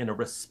humor in a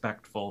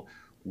respectful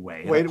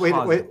way.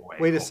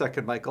 Wait a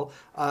second, Michael.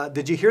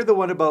 Did you hear the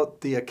one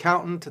about the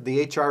accountant,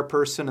 the HR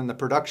person, and the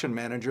production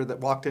manager that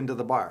walked into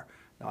the bar?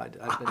 No, I've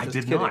been I just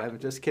did kidding. not. I'm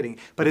just kidding.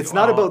 But it's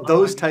not about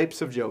those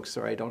types of jokes.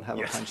 Sorry, I don't have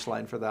a Yes.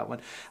 punchline for that one.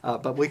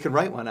 But we can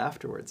write one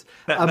afterwards.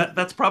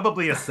 That's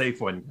probably a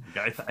safe one.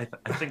 I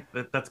think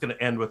that's going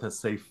to end with a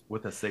safe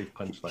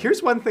punchline.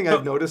 Here's one thing I've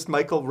So, noticed,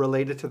 Michael,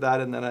 related to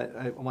that, and then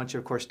I want you,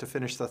 of course, to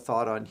finish the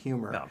thought on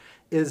humor, yeah.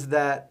 is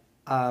that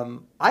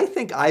I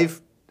think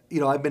I've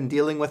been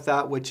dealing with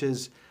that, which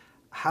is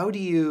how do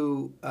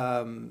you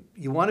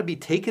you want to be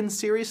taken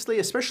seriously,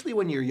 especially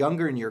when you're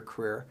younger in your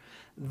career.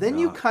 Then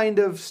you kind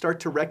of start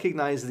to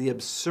recognize the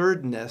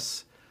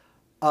absurdness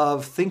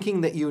of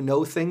thinking that you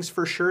know things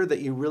for sure that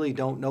you really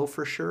don't know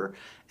for sure.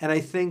 And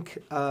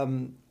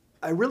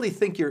I really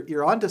think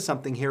you're onto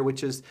something here,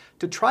 which is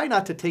to try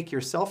not to take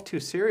yourself too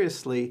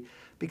seriously,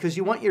 because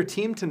you want your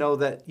team to know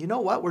that, you know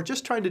what, we're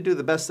just trying to do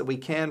the best that we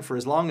can for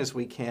as long as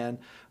we can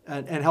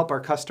and help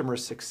our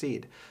customers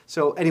succeed.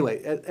 So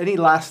anyway, any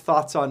last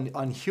thoughts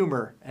on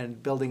humor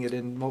and building it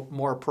in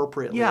more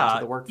appropriately into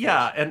the workforce?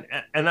 Yeah,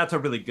 and that's a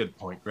really good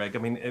point, Greg. I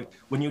mean,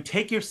 when you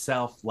take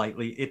yourself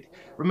lightly,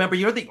 remember,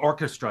 you're the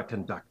orchestra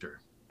conductor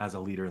as a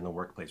leader in the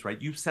workplace,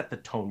 right? You set the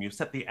tone, you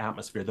set the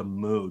atmosphere, the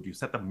mood, you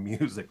set the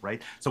music,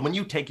 right? So when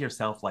you take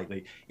yourself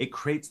lightly, it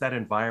creates that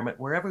environment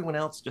where everyone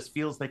else just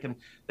feels they can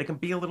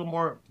be a little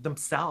more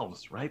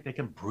themselves, right? They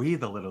can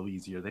breathe a little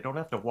easier. They don't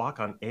have to walk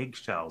on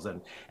eggshells,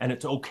 and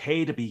it's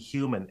okay to be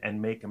human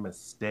and make a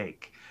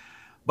mistake.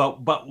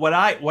 But what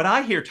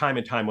I hear time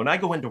and time when I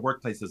go into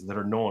workplaces that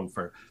are known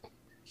for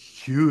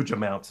huge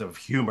amounts of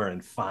humor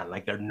and fun,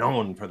 like they're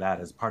known for that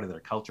as part of their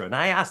culture, and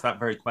I ask that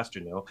very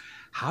question,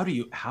 how do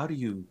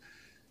you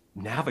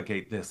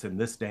navigate this in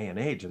this day and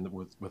age, and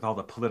with all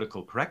the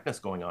political correctness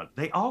going on?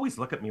 They always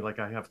look at me like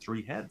I have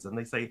three heads, and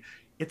they say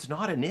it's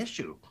not an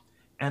issue.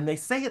 And they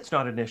say it's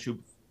not an issue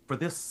for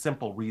this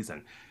simple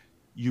reason: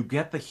 you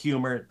get the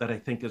humor that I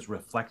think is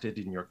reflected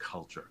in your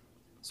culture.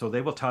 So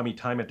they will tell me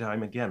time and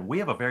time again, we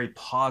have a very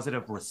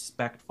positive,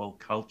 respectful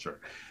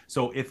culture.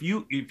 So if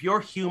your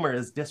humor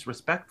is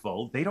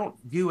disrespectful, they don't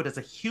view it as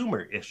a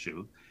humor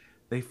issue.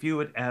 They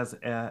view it as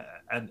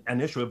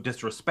an issue of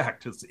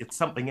disrespect. It's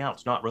something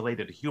else, not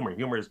related to humor.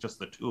 Humor is just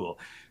the tool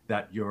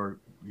that you're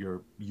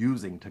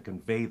using to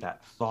convey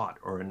that thought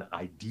or an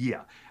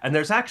idea. And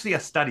there's actually a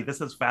study, this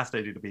is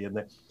fascinating to me, in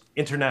the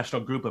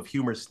International Group of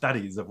Humor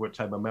Studies, of which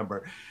I'm a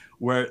member,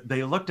 where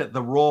they looked at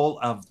the role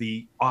of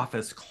the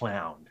office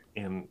clown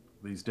in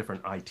these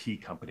different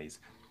IT companies.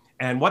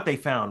 And what they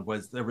found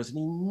was there was an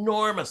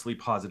enormously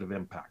positive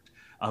impact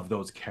of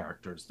those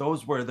characters.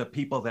 Those were the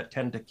people that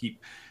tend to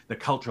keep the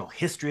cultural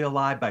history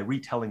alive by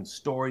retelling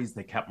stories.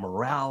 They kept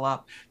morale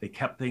up. They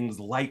kept things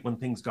light when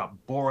things got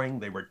boring.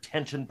 They were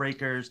tension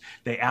breakers.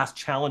 They asked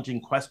challenging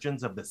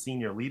questions of the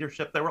senior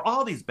leadership. There were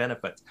all these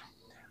benefits.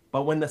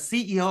 But when the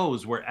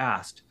CEOs were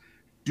asked,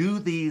 do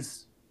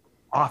these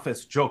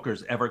office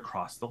jokers ever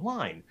cross the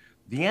line?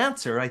 The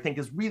answer, I think,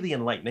 is really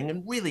enlightening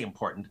and really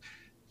important.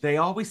 They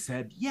always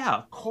said, yeah,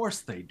 of course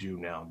they do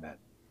now and then,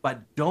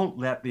 but don't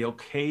let the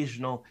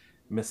occasional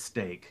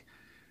mistake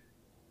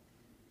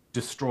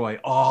destroy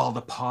all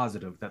the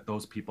positive that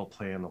those people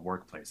play in the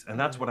workplace. And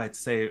that's what I'd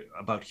say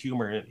about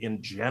humor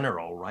in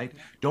general, right?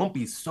 Don't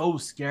be so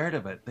scared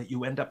of it that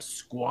you end up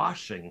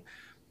squashing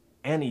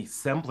any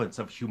semblance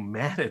of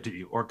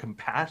humanity or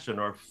compassion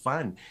or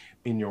fun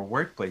in your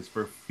workplace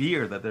for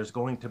fear that there's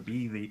going to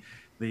be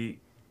the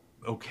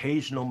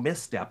occasional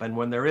misstep. And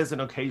when there is an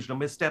occasional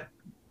misstep,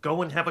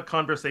 go and have a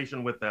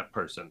conversation with that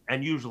person.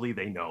 And usually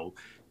they know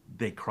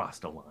they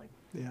crossed a line.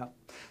 Yeah.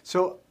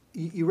 So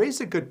you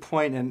raised a good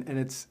point, and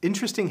it's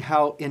interesting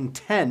how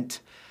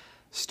intent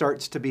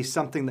starts to be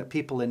something that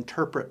people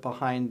interpret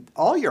behind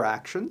all your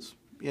actions,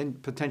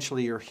 and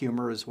potentially your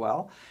humor as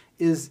well.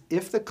 Is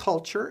if the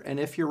culture and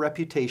if your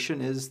reputation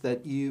is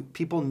that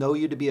people know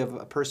you to be a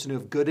person who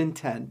have good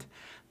intent,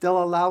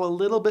 they'll allow a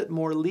little bit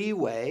more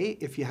leeway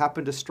if you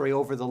happen to stray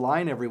over the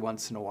line every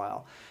once in a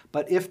while.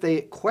 But if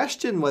they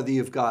question whether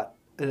you've got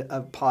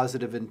a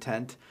positive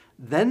intent,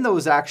 then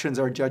those actions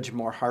are judged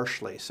more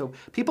harshly. So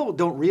people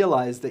don't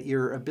realize that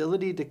your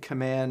ability to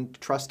command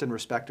trust and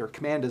respect, or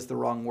command is the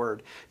wrong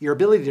word, your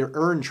ability to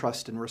earn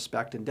trust and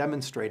respect and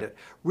demonstrate it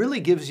really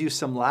gives you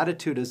some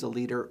latitude as a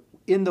leader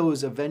in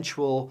those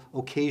eventual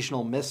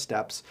occasional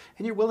missteps,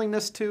 and your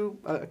willingness to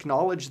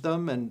acknowledge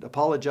them and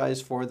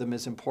apologize for them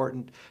is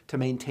important to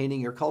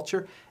maintaining your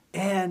culture,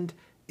 and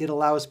it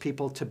allows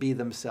people to be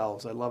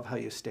themselves. I love how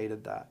you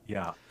stated that.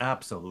 Yeah,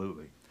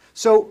 absolutely.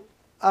 So,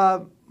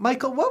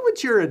 Michael, what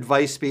would your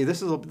advice be?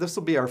 This will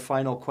be our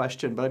final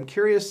question, but I'm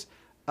curious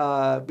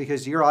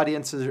because your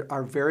audiences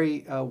are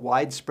very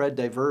widespread,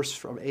 diverse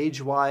from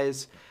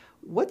age-wise.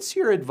 What's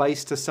your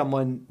advice to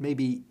someone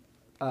maybe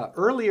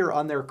earlier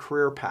on their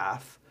career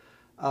path,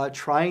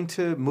 trying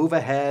to move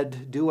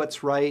ahead, do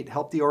what's right,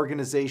 help the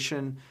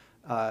organization,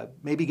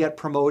 maybe get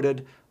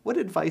promoted? What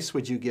advice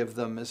would you give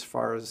them as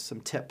far as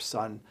some tips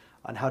on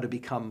how to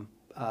become,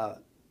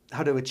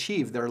 how to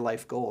achieve their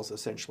life goals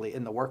essentially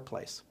in the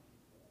workplace?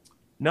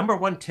 Number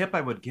one tip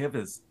I would give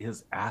is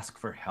ask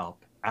for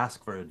help,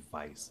 ask for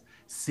advice,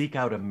 seek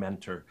out a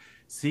mentor,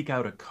 seek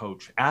out a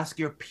coach, ask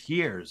your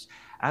peers,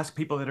 ask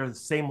people that are the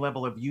same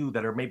level of you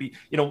that are maybe,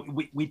 you know,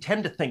 we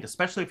tend to think,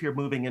 especially if you're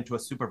moving into a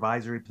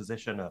supervisory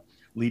position, a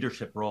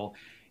leadership role,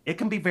 it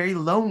can be very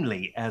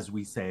lonely, as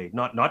we say,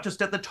 not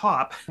just at the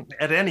top,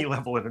 at any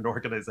level in an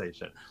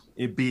organization,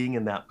 being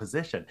in that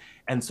position.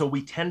 And so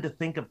we tend to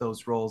think of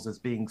those roles as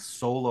being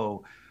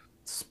solo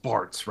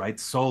sports, right?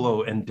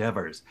 Solo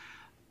endeavors.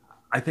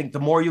 I think the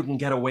more you can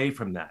get away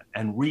from that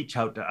and reach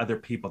out to other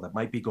people that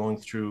might be going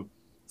through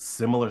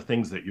similar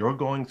things that you're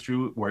going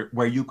through,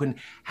 where you can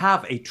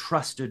have a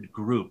trusted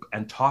group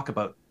and talk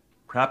about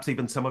perhaps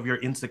even some of your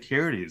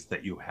insecurities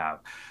that you have,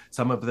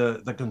 some of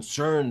the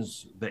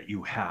concerns that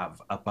you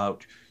have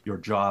about your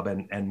job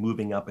and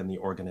moving up in the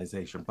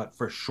organization. But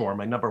for sure,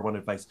 my number one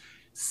advice,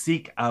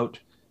 seek out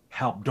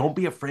help. Don't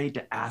be afraid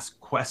to ask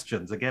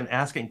questions. Again,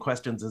 asking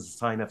questions is a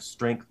sign of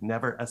strength,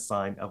 never a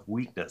sign of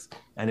weakness.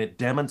 And it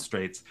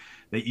demonstrates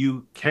that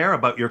you care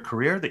about your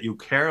career, that you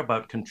care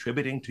about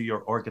contributing to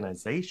your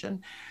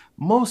organization.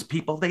 Most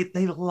people,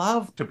 they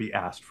love to be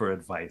asked for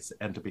advice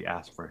and to be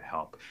asked for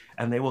help.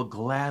 And they will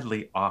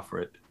gladly offer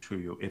it to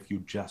you if you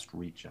just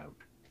reach out.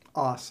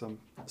 Awesome.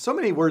 So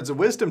many words of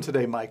wisdom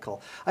today,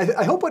 Michael.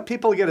 I hope what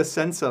people get a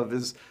sense of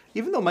is,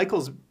 even though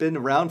Michael's been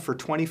around for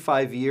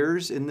 25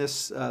 years in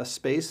this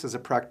space as a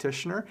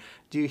practitioner,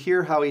 do you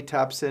hear how he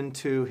taps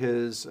into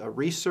his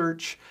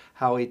research,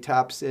 how he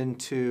taps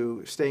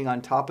into staying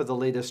on top of the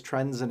latest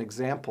trends and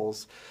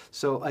examples?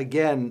 So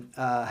again,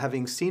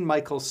 having seen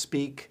Michael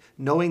speak,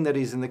 knowing that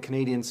he's in the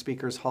Canadian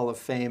Speakers Hall of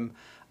Fame,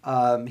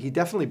 he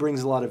definitely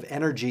brings a lot of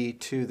energy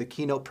to the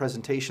keynote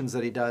presentations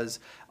that he does,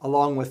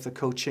 along with the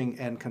coaching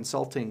and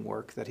consulting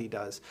work that he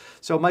does.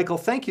 So Michael,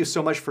 thank you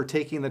so much for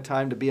taking the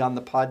time to be on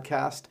the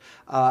podcast.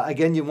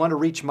 Again, you want to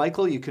reach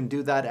Michael, you can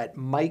do that at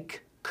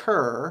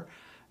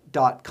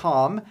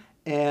mikekerr.com.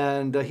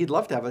 And he'd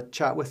love to have a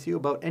chat with you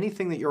about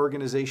anything that your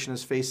organization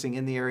is facing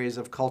in the areas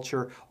of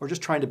culture or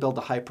just trying to build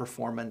a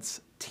high-performance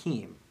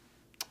team.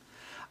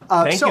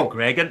 Thank you,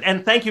 Greg,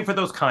 and thank you for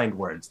those kind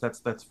words.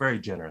 That's very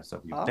generous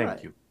of you.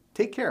 Thank you.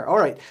 Take care. All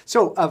right.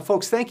 So,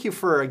 folks, thank you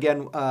for,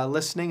 again,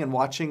 listening and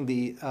watching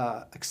the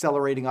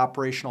Accelerating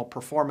Operational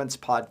Performance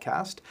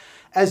podcast.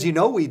 As you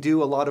know, we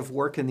do a lot of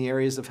work in the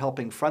areas of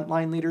helping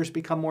frontline leaders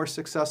become more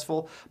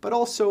successful, but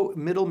also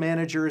middle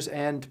managers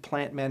and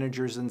plant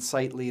managers and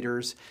site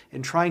leaders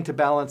in trying to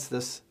balance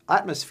this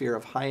atmosphere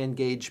of high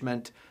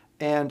engagement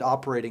and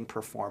operating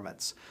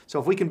performance. So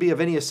if we can be of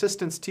any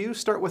assistance to you,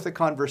 start with a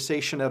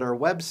conversation at our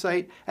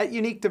website at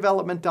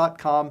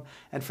uniquedevelopment.com.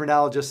 And for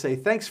now, I'll just say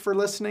thanks for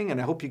listening,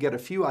 and I hope you get a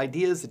few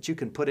ideas that you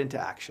can put into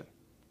action.